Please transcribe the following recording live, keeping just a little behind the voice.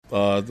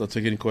I'll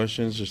take any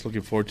questions. Just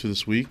looking forward to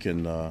this week,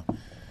 and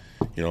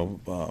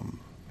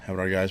having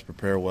our guys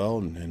prepare well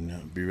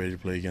and be ready to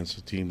play against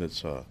a team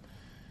that's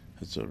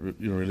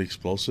really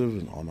explosive,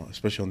 and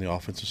especially on the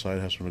offensive side,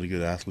 have some really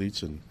good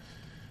athletes. And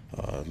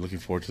looking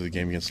forward to the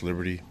game against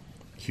Liberty.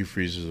 Hugh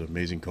Freeze is an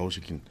amazing coach,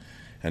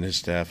 and his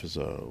staff is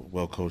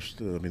well coached.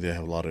 I mean, they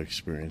have a lot of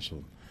experience.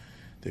 So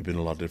they've been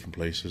in a lot of different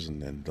places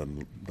and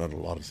done a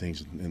lot of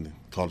things in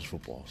college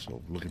football.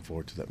 So looking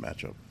forward to that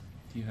matchup.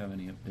 Do you have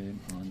any update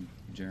on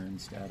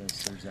Jaren's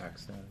status or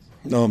Zach's status?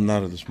 No, I'm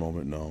not at this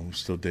moment, no. I'm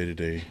still day to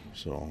day.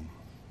 So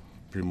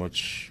pretty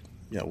much,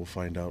 we'll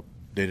find out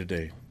day to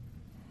day.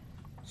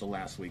 So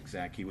last week,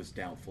 Zach, he was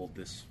doubtful.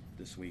 This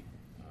week,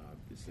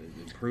 is it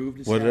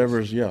improved?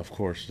 Whatever's, of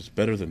course. It's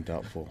better than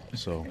doubtful.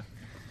 So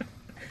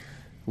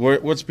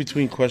what's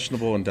between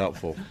questionable and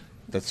doubtful?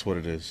 That's what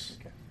it is.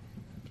 Okay.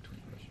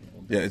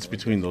 Yeah, it's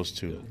between those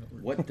two.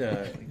 When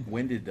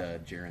did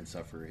Jaren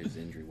suffer his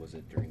injury? Was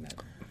it during that?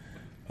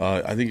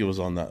 I think it was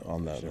on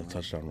that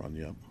touchdown run.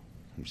 Yep.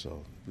 And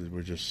so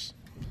we're just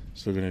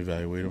still going to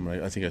evaluate him.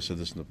 I think I said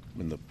this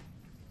in the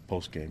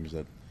post game, is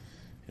that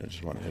I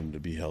just want him to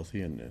be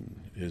healthy, and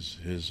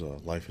his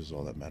life is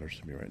all that matters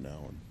to me right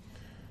now. And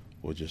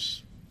we'll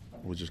just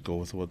go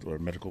with what our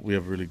medical. We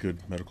have really good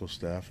medical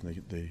staff,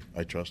 and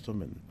I trust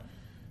them, and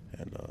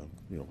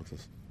with the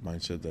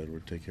mindset that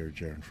we'll take care of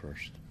Jaren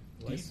first.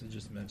 Lisa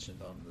just mentioned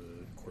on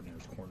the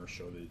Coordinator's Corner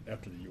show that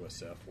after the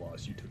USF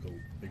loss, you took a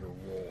bigger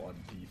role on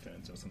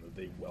defense. It was something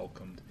that they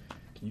welcomed.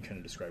 Can you kind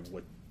of describe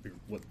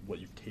what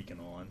you've taken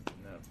on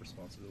in that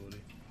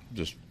responsibility?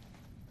 Just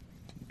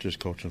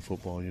coaching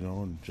football,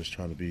 and just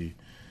trying to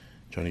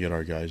get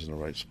our guys in the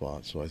right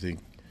spot. So I think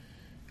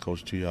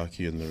Coach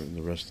Tuyaki and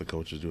the rest of the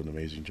coaches do an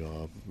amazing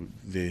job.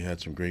 They had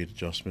some great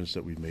adjustments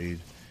that we made,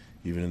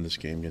 even in this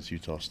game against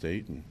Utah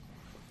State, and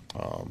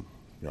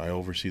I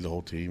oversee the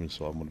whole team, and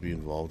so I'm going to be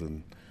involved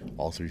in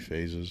all three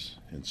phases.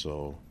 And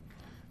so,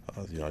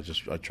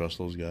 I trust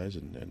those guys,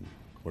 and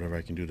whatever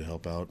I can do to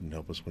help out and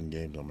help us win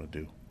games, I'm going to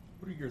do.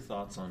 What are your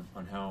thoughts on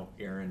how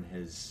Aaron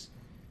has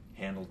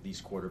handled these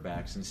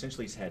quarterbacks? And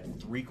essentially, he's had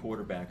 3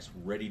 quarterbacks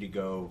ready to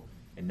go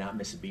and not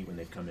miss a beat when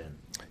they've come in.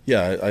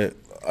 Yeah,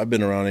 I've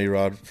been around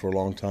A-Rod for a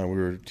long time. We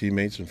were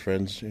teammates and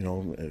friends,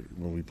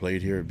 when we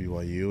played here at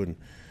BYU, and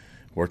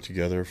worked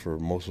together for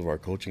most of our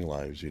coaching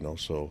lives,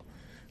 So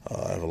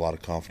I have a lot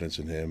of confidence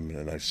in him,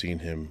 and I've seen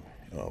him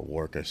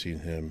work. I've seen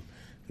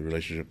the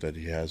relationship that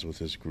he has with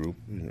his group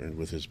and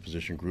with his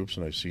position groups,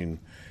 and I've seen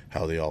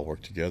how they all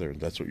work together. And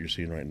that's what you're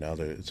seeing right now.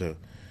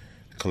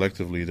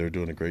 Collectively, they're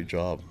doing a great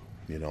job,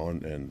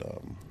 and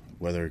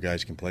whether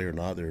guys can play or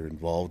not, they're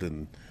involved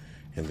in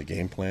the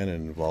game plan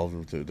and involved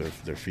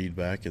with their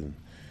feedback, and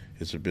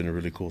it's been a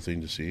really cool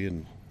thing to see.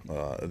 And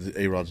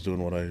A-Rod's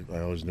doing what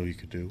I always knew he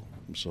could do.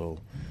 So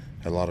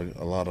I had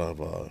a lot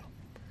of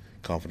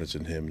confidence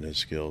in him and his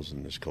skills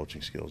and his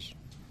coaching skills.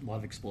 A lot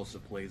of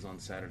explosive plays on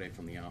Saturday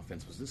from the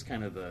offense. Was this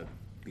kind of the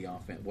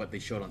offense, what they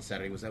showed on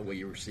Saturday, was that what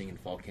you were seeing in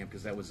fall camp?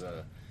 Because that was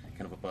a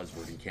kind of a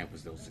buzzword in camp,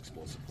 was those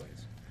explosive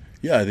plays.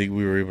 Yeah, I think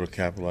we were able to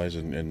capitalize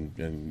and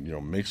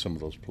make some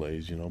of those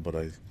plays, but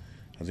I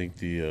think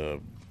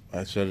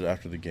I said it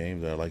after the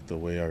game that I like the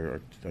way our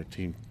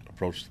team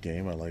approached the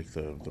game. I like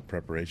the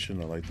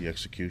preparation. I like the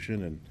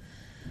execution, and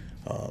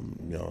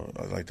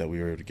I like that we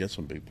were able to get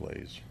some big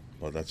plays.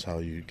 But that's how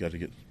you got to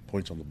get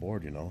points on the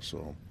board,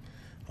 So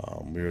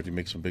we were able to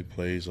make some big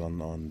plays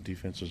on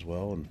defense as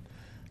well, and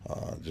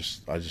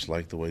I just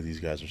like the way these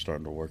guys are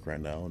starting to work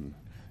right now, and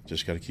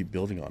just got to keep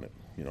building on it,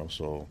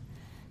 So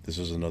this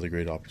is another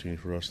great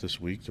opportunity for us this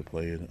week to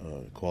play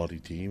a quality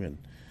team, and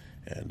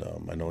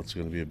I know it's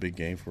going to be a big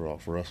game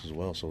for us as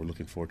well. So we're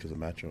looking forward to the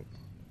matchup.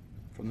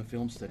 From the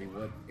film study,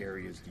 what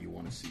areas do you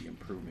want to see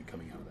improvement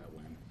coming out of that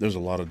win? There's a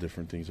lot of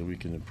different things that we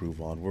can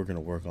improve on. We're going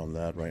to work on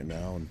that right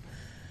now and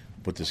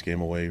put this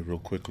game away real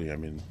quickly. I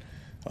mean,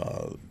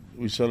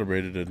 we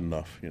celebrated it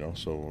enough,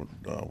 so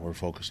we're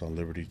focused on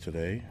Liberty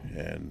today,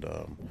 and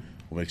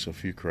we'll make a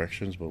few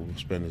corrections, but we'll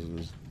spend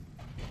as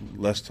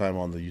less time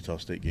on the Utah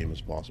State game as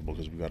possible,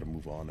 because we've got to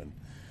move on and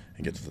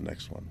get to the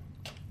next one.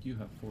 You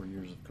have 4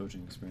 years of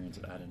coaching experience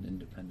at an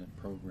independent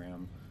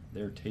program.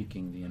 They're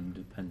taking the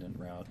independent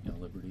route.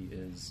 Liberty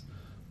is.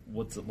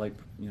 What's it like?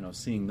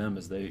 Seeing them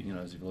as they,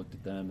 as you've looked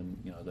at them,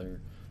 and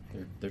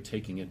they're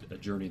taking a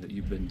journey that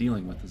you've been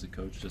dealing with as a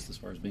coach, just as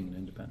far as being an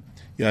independent.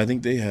 Yeah, I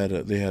think they had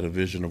a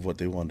vision of what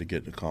they wanted to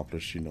get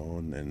accomplished,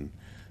 and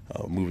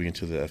moving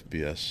into the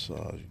FBS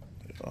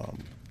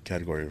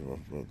category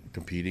of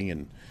competing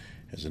and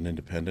as an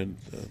independent.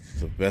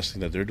 The best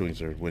thing that they're doing is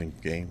they're winning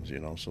games,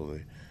 So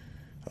they.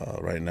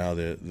 Right now,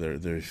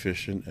 they're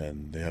efficient,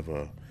 and they have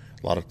a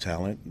lot of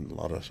talent, and a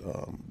lot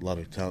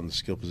of talent in the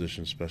skill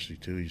position, especially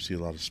too. You see a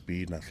lot of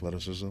speed and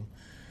athleticism,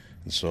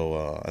 and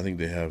so I think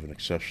they have an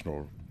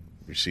exceptional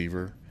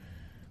receiver.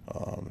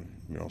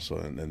 So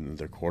and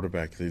their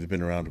quarterback, they've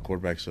been around. The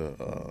quarterback's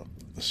a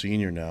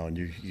senior now, and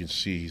you can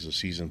see he's a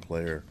seasoned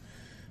player.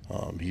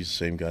 He's the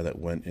same guy that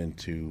went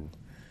into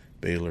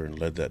Baylor and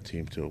led that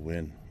team to a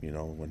win.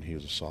 When he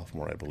was a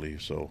sophomore, I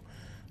believe. So.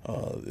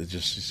 it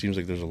seems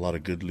like there's a lot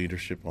of good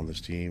leadership on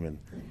this team,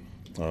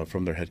 and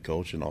from their head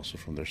coach and also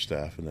from their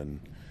staff. And then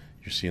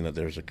you're seeing that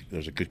there's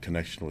a good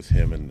connection with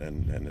him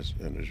and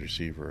his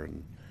receiver.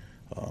 And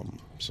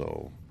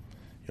so,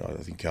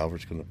 I think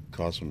Calvert's going to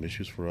cause some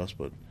issues for us,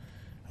 but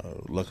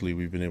luckily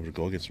we've been able to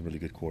go against some really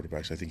good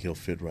quarterbacks. I think he'll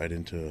fit right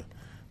into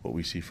what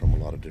we see from a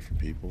lot of different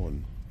people,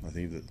 and I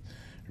think that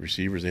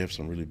receivers, they have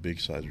some really big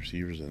size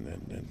receivers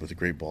and with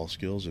great ball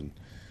skills, and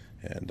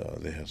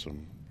they have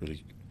some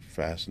really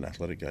fast and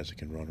athletic guys that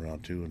can run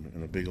around too,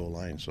 and a big old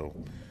line. So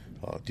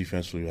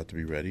defensively we have to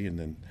be ready, and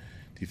then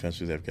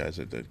defensively they have guys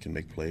that can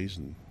make plays,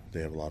 and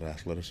they have a lot of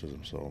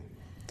athleticism. So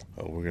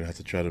we're going to have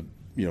to try to,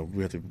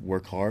 we have to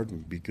work hard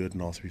and be good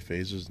in all three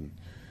phases and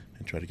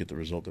try to get the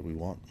result that we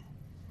want.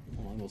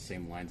 Along those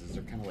same lines, is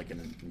there kind of like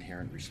an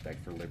inherent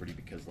respect for Liberty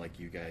because, like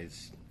you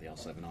guys, they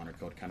also have an honor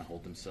code, kind of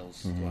hold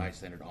themselves to a high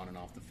standard on and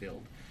off the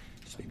field?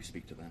 Just maybe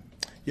speak to that.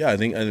 Yeah, I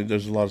think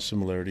there's a lot of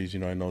similarities.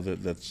 I know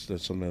that's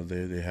something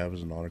that they have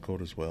as an honor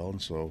code as well,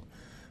 and so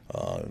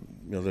I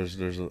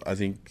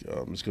think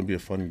it's going to be a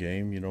fun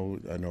game.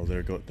 I know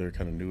they're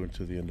kind of new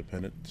into the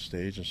independent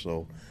stage,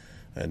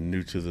 and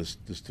new to this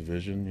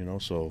division.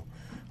 So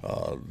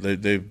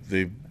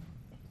they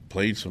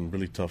played some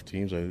really tough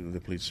teams. They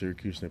played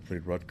Syracuse and they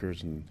played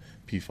Rutgers and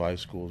P5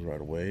 schools right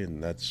away,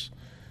 and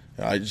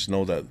I just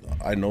know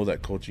that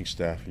coaching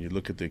staff, and you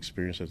look at the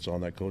experience that's on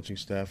that coaching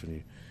staff,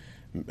 and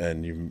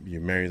you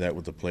marry that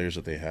with the players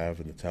that they have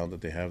and the talent that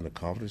they have and the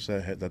confidence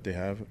that they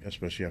have,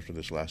 especially after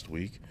this last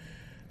week.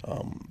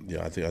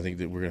 I think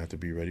that we're gonna have to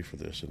be ready for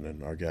this, and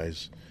then our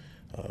guys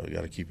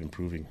got to keep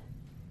improving.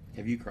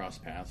 Have you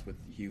crossed paths with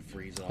Hugh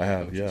Freeze on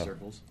coaching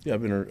circles? Yeah,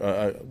 I've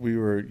been. We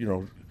were,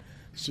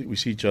 we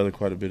see each other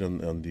quite a bit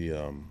on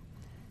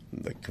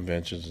the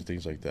conventions and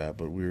things like that.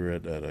 But we were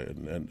at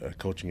a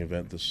coaching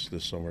event this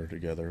summer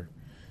together,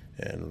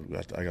 and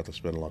I got to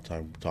spend a lot of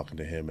time talking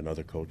to him and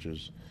other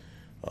coaches,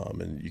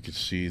 and you could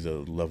see the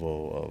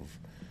level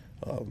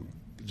of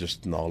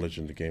just knowledge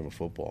in the game of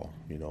football.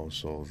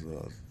 So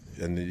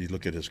and you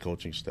look at his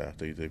coaching staff;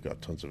 they've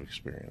got tons of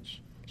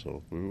experience.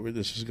 So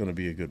this is going to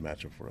be a good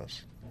matchup for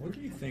us. What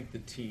do you think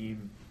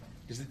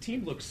does the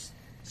team look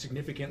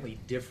significantly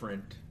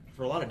different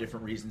for a lot of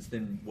different reasons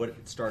than what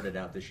it started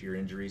out this year,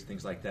 injuries,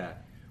 things like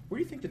that? Where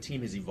do you think the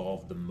team has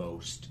evolved the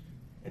most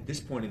at this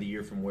point of the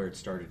year from where it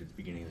started at the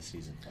beginning of the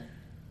season?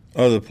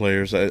 Other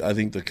players, I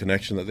think the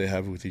connection that they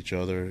have with each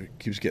other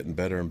keeps getting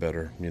better and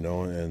better,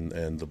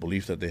 and the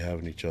belief that they have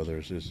in each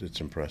other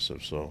it's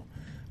impressive. So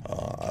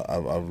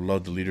I've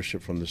loved the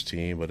leadership from this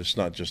team, but it's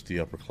not just the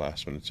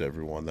upperclassmen; it's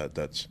everyone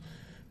that's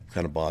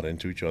kind of bought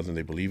into each other and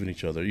they believe in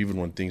each other, even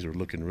when things are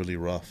looking really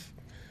rough.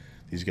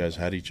 These guys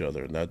had each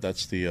other, and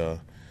that's the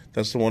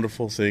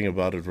wonderful thing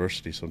about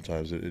adversity.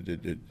 Sometimes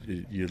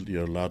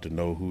you're allowed to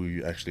know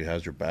who actually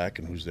has your back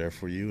and who's there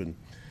for you, and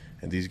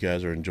these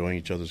guys are enjoying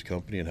each other's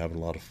company and having a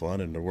lot of fun,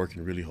 and they're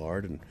working really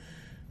hard, and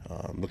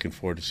I'm looking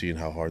forward to seeing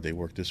how hard they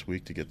work this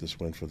week to get this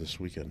win for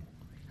this weekend.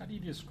 How do you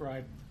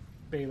describe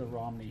Baylor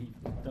Romney?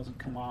 He doesn't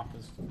come off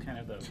as kind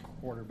of the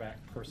quarterback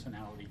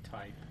personality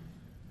type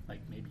like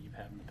maybe you've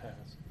had in the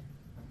past.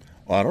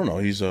 Well, I don't know.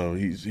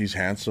 He's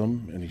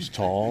handsome and he's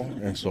tall,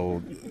 and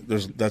so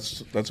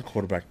that's a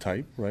quarterback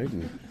type, right?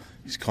 And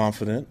he's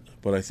confident,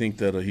 but I think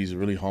that he's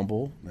really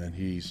humble and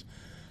he's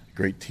a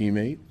great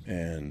teammate.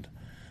 And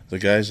the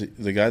guy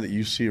that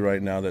you see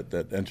right now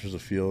that enters the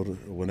field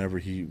whenever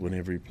he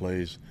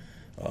plays,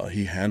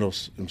 he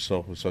handles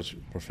himself with such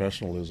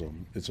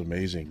professionalism. It's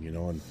amazing,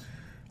 and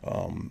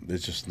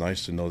it's just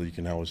nice to know that you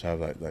can always have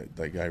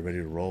that guy ready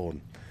to roll.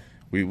 And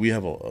we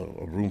have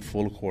a room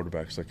full of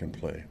quarterbacks that can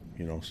play.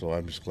 So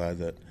I'm just glad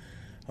that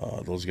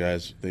those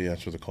guys, they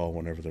answer the call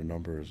whenever their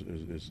number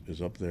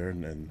is up there,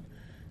 and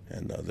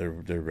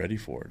they're ready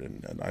for it.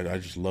 And I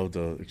just love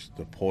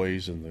the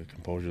poise and the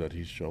composure that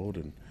he's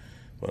showed.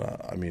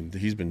 But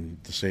he's been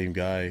the same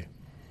guy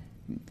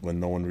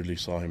when no one really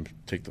saw him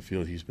take the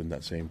field. He's been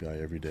that same guy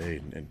every day.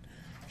 And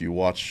if you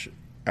watch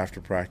after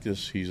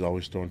practice, he's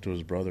always throwing to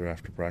his brother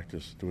after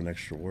practice, doing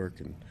extra work.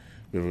 And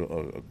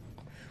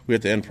we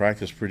have to end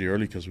practice pretty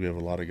early because we have a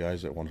lot of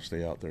guys that want to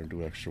stay out there and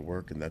do extra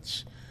work, and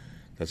that's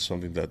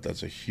something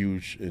that's a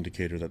huge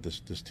indicator that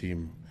this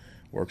team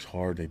works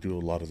hard. They do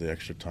a lot of the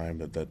extra time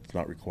that's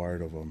not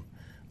required of them,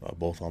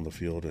 both on the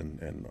field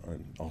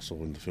and also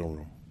in the film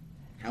room.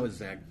 How has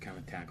Zach kind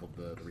of tackled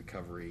the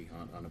recovery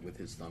on with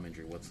his thumb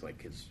injury? What's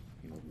like his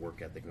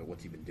work ethic?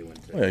 What's he been doing?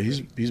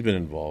 He's been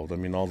involved.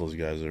 All those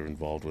guys are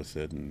involved with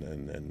it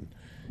and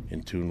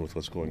in tune with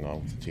what's going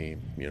on with the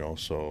team.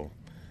 So.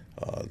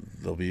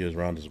 They'll be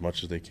around as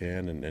much as they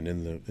can, and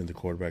in the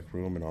quarterback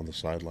room and on the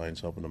sidelines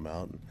helping them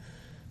out. And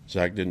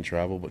Zach didn't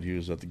travel, but he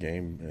was at the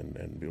game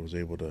and he was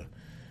able to,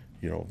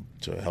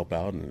 to help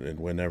out. And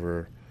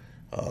whenever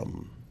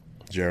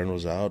Jaron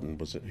was out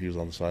he was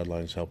on the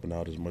sidelines helping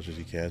out as much as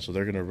he can. So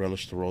they're going to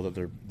relish the role that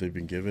they've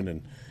been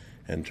given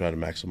and try to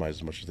maximize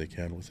as much as they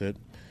can with it.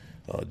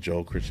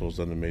 Joe Critchell's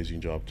done an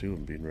amazing job too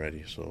in being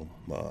ready. So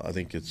I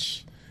think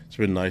it's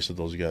been nice that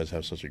those guys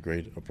have such a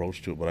great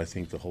approach to it, but I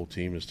think the whole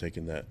team has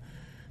taken that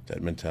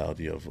that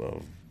mentality of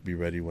be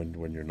ready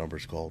when your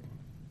number's called.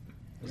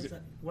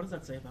 What does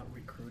that say about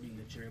recruiting,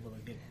 that you're able to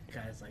get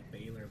guys like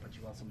Baylor, but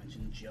you also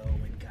mentioned Joe,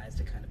 and guys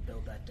to kind of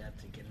build that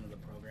depth to get into the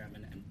program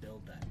and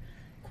build that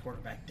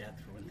quarterback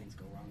depth for when things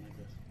go wrong like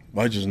this?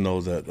 I just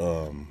know that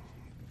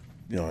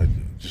I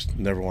just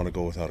never want to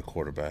go without a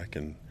quarterback,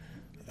 and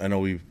I know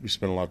we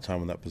spend a lot of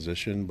time on that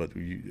position, but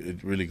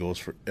it really goes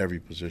for every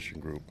position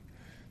group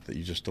that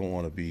you just don't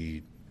want to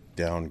be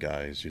down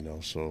guys,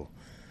 So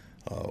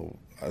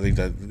I think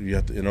that you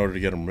have to, in order to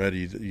get them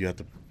ready, you have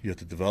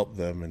to develop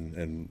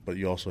them, but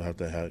you also have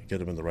to get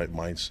them in the right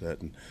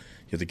mindset, and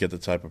you have to get the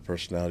type of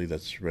personality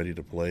that's ready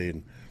to play,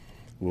 and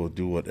will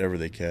do whatever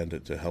they can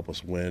to help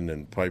us win,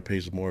 and probably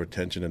pays more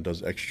attention and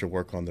does extra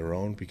work on their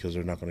own because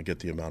they're not going to get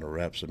the amount of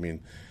reps. I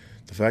mean,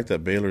 the fact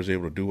that Baylor is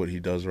able to do what he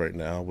does right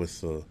now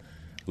with the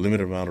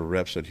limited amount of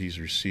reps that he's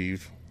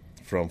received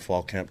from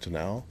fall camp to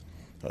now,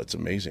 it's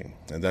amazing,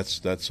 and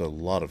that's a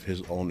lot of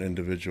his own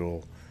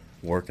individual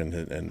work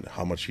and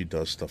how much he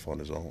does stuff on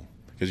his own,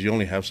 because you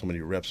only have so many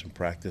reps in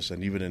practice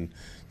and even in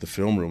the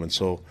film room. And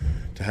so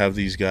to have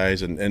these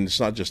guys, and it's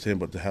not just him,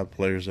 but to have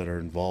players that are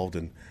involved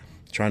in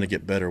trying to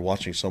get better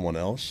watching someone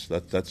else,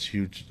 that's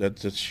huge.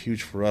 That's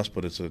huge for us,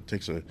 but it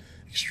takes an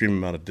extreme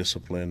amount of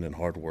discipline and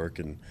hard work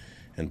and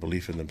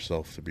belief in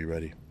themselves to be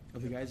ready.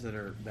 Of the guys that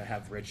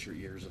have redshirt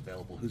years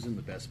available, who's in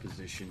the best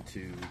position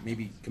to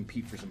maybe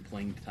compete for some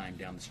playing time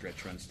down the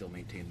stretch run, still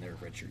maintain their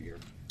redshirt year?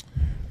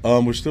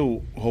 We're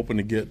still hoping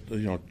to get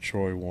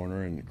Troy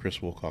Warner and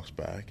Chris Wilcox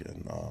back,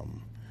 and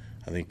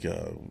I think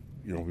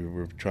we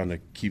were trying to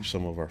keep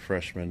some of our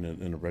freshmen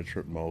in a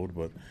redshirt mode,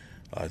 but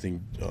I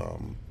think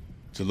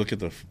to look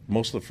at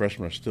most of the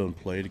freshmen are still in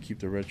play to keep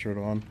their redshirt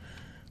on.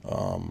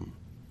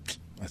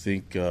 I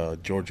think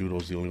George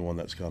Udo's the only one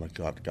that's kind of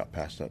got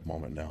past that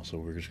moment now, so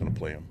we're just going to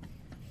play him,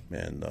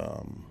 and.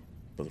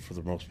 But for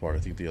the most part, I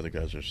think the other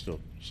guys are still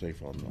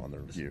safe on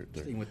their year.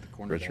 Staying with the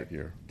cornerback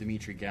year.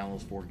 Dimitri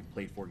Gallo's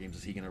played 4 games.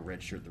 Is he going to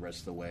redshirt the rest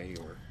of the way,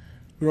 or?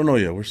 We don't know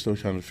yet. We're still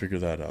trying to figure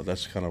that out.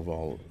 That's kind of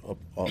all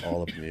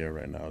up in the air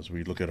right now as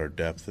we look at our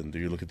depth, and do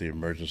you look at the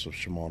emergence of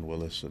Shimon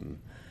Willis and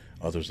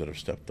others that have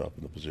stepped up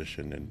in the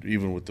position, and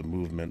even with the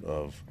movement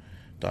of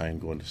Diane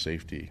going to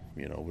safety,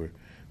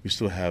 we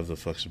still have the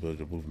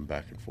flexibility to move them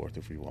back and forth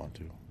if we want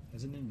to.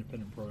 As an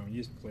independent program, you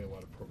used to play a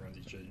lot of programs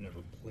each year you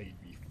never played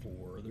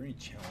before. Are there any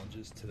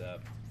challenges to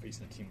that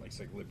facing a team like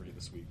Liberty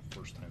this week,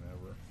 first time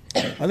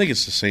ever? I think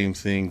it's the same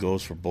thing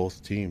goes for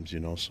both teams,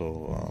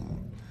 So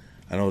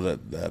I know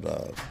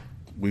that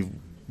we've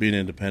been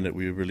independent.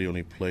 We really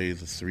only play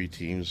the 3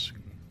 teams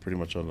pretty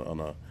much on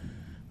a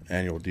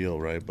annual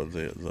deal, right? But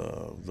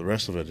the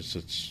rest of it, this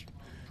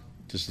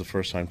is the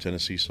first time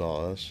Tennessee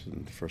saw us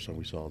and the first time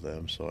we saw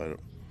them. So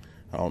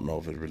I don't know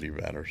if it really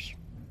matters.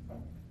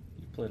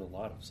 Played a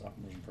lot of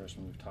sophomore and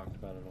freshmen. We've talked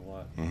about it a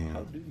lot. Mm-hmm. How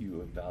do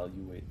you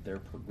evaluate their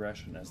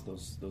progression as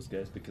those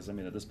guys? Because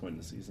at this point in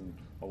the season,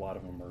 a lot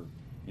of them are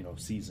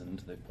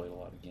seasoned. They've played a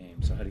lot of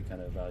games. So how do you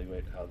kind of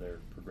evaluate how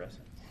they're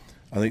progressing?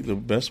 I think the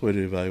best way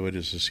to evaluate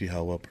is to see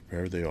how well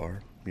prepared they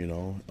are.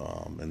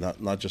 And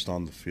not just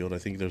on the field. I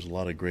think there's a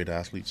lot of great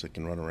athletes that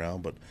can run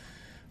around, but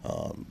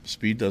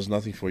speed does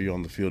nothing for you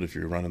on the field if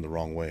you're running the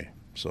wrong way.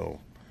 So.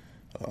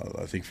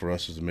 I think for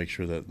us is to make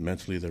sure that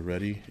mentally they're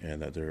ready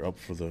and that they're up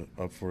for the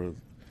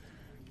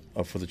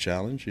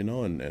challenge,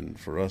 and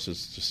for us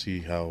is to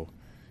see how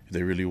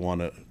they really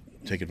want to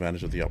take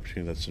advantage of the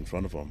opportunity that's in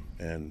front of them.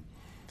 And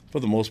for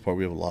the most part,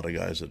 we have a lot of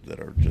guys that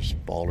are just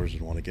ballers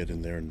and want to get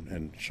in there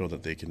and show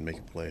that they can make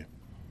a play.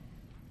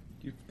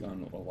 You've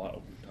gone a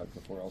lot. We've talked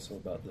before also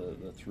about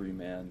the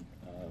 3-man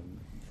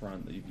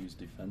front that you've used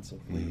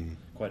defensively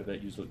quite a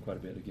bit. Used it quite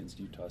a bit against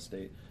Utah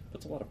State.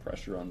 Puts a lot of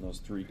pressure on those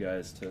 3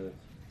 guys to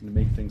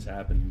make things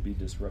happen and be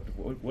disruptive.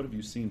 What have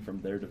you seen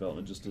from their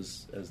development just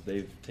as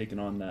they've taken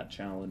on that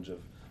challenge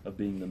of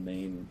being the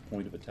main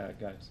point of attack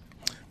guys?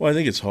 Well, I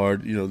think it's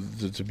hard,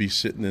 to be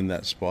sitting in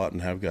that spot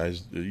and have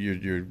guys.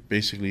 You're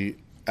basically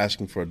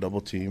asking for a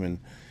double team, and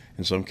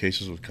in some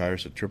cases with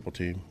Kairos a triple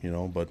team.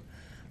 But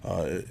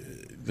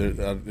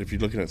if you're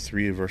looking at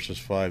 3 versus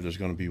 5, there's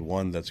going to be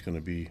one that's going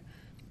to be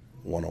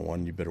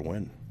one-on-one. You better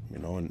win.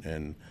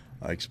 And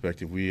I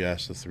expect if we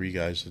ask the 3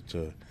 guys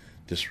to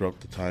disrupt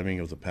the timing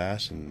of the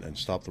pass and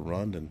stop the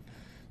run, then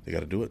they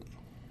got to do it.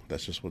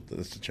 That's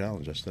the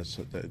challenge.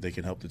 They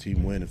can help the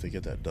team win if they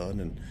get that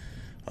done. And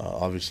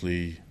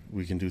obviously,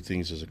 we can do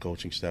things as a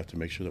coaching staff to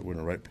make sure that we're in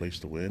the right place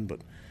to win. But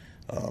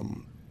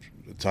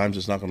at times,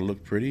 it's not going to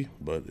look pretty.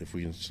 But if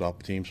we can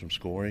stop teams from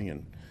scoring,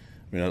 and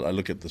I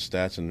look at the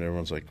stats and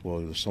everyone's like, "Well,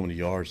 there's so many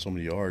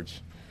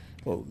yards."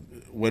 Well,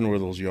 when were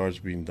those yards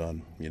being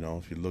done?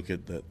 If you look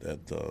at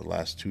the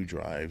last 2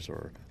 drives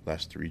or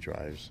last 3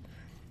 drives.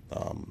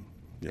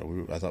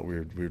 I thought we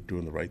were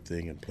doing the right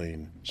thing and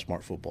playing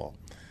smart football.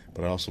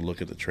 But I also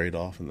look at the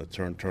trade-off and the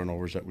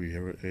turnovers that we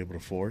were able to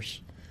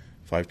force.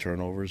 5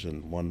 turnovers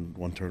and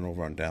one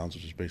turnover on downs,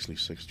 which is basically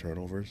 6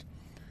 turnovers.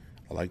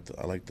 I like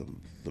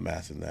the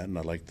math in that, and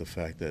I like the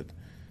fact that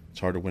it's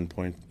hard to win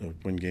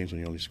games when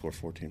you only score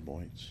 14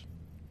 points.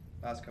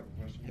 Last couple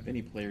questions. Have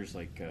any players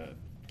like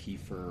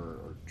Kiefer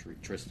or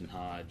Tristan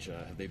Hodge,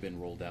 have they been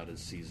rolled out as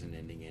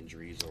season-ending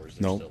injuries, or is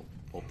there No. still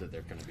hope that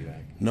they're going to be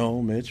back?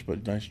 No, Mitch,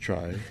 but nice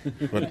try.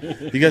 But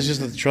you guys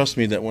just have to trust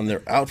me that when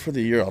they're out for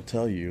the year, I'll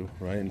tell you,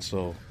 right? And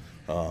so,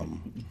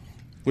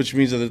 which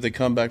means that if they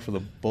come back for the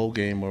bowl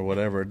game or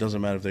whatever, it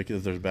doesn't matter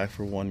if they're back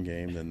for one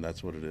game, then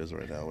that's what it is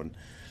right now. And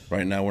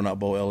right now we're not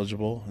bowl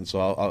eligible, and so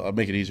I'll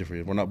make it easier for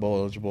you. We're not bowl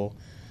eligible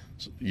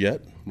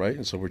yet, right?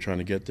 And so we're trying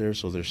to get there,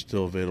 so they're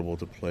still available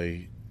to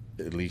play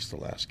at least the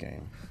last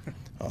game.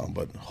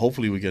 But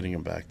hopefully we're getting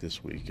them back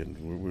this week, and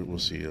we'll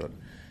see.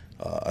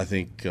 I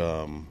think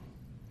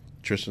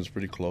Tristan's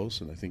pretty close,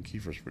 and I think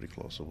Kiefer's pretty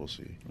close, so we'll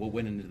see. What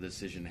went into the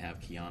decision to have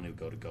Keanu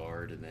go to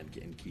guard and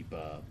then keep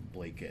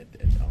Blake at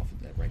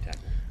right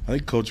tackle? I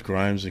think Coach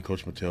Grimes and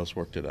Coach Mateos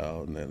worked it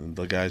out, and then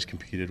the guys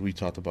competed. We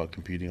talked about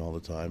competing all the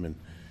time, and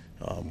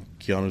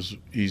Keanu's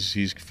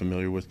he's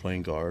familiar with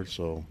playing guard,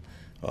 so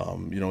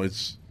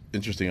it's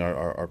interesting.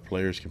 Our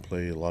players can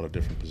play a lot of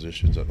different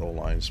positions at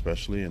O-line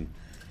especially, and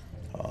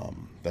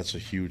that's a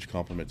huge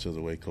compliment to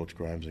the way Coach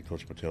Grimes and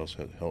Coach Mateos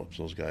helps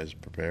those guys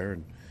prepare,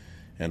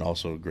 and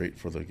also great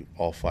for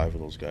all five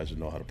of those guys to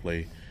know how to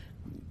play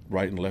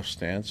right and left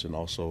stance, and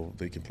also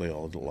they can play a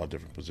lot of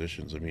different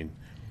positions. I mean,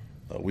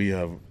 we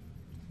have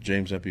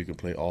James Empey who can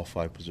play all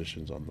five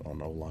positions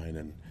on O-line,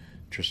 and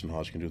Tristan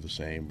Hodge can do the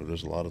same, but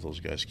there's a lot of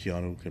those guys.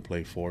 Keanu can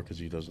play 4 because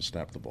he doesn't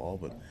snap the ball,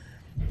 but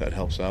that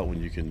helps out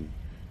when you can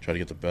try to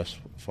get the best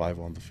 5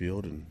 on the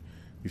field, and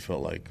we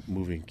felt like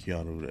moving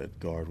Keanu at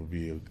guard would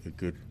be a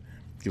good,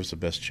 give us the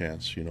best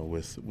chance,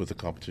 with the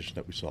competition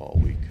that we saw all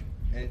week.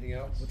 Anything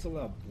else? What's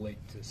allowed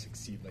Blake to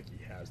succeed like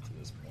he has to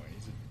this point?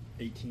 He's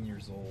 18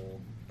 years old,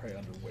 probably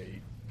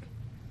underweight.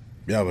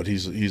 Yeah, but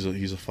he's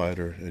a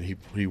fighter, and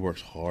he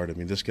works hard. I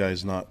mean, this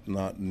guy's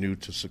not new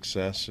to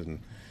success and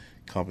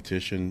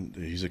competition.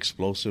 He's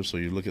explosive, so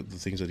you look at the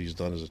things that he's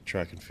done as a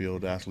track and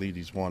field athlete.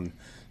 He's won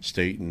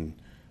state and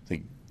I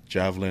think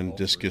javelin,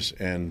 discus,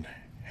 and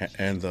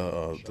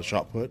the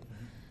shot put.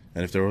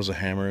 And if there was a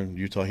hammer in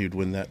Utah, he'd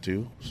win that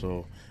too.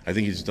 So I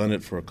think he's done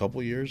it for a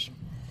couple years.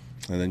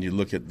 And then you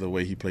look at the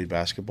way he played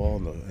basketball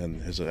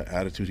and his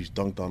attitude. He's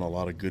dunked on a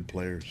lot of good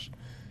players,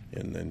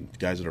 and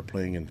guys that are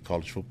playing in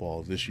college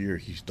football this year,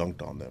 he's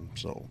dunked on them.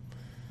 So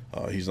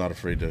he's not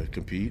afraid to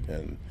compete,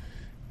 and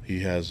he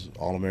has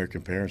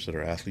All-American parents that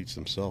are athletes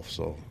themselves.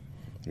 So,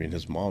 I mean,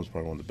 his mom's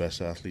probably one of the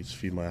best athletes,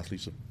 female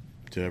athletes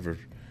to ever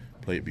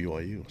play at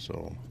BYU.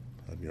 So,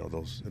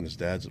 and his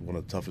dad's one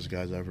of the toughest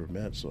guys I ever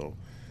met. So,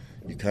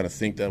 you kind of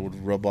think that would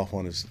rub off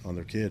on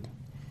their kid.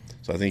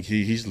 So I think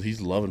he's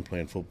loving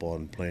playing football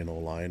and playing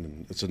O-line,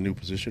 and it's a new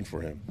position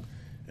for him.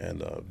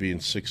 And being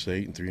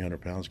 6'8" and 300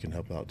 pounds can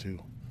help out too.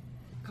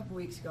 A couple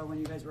weeks ago, when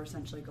you guys were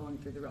essentially going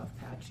through the rough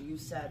patch, you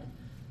said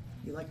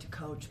you like to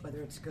coach whether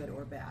it's good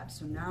or bad.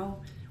 So now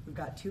we've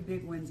got 2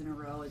 big wins in a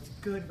row. It's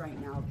good right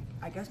now.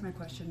 I guess my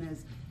question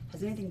is,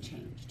 has anything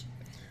changed?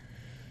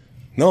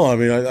 No, I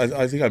mean,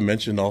 I think I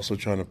mentioned also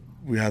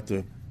we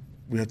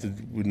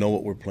know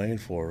what we're playing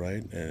for,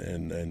 right?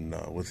 And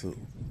with the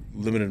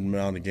limited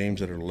amount of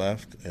games that are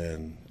left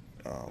and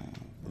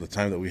the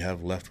time that we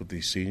have left with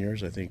these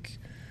seniors, I think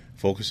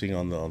focusing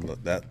on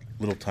that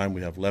little time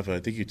we have left, I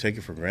think you take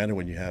it for granted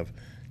when you have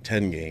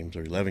 10 games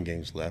or 11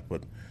 games left,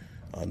 but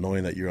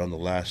knowing that you're on the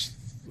last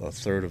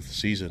third of the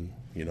season,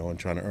 and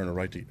trying to earn a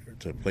right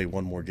to play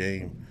one more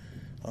game,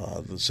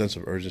 the sense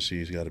of urgency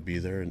has got to be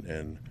there,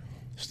 and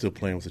still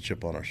playing with a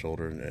chip on our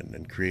shoulder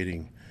and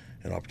creating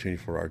an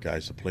opportunity for our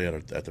guys to play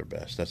at their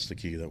best. That's the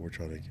key that we're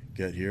trying to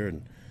get here,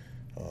 and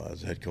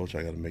as a head coach,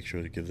 I got to make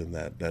sure to give them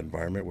that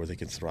environment where they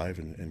can thrive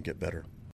and get better.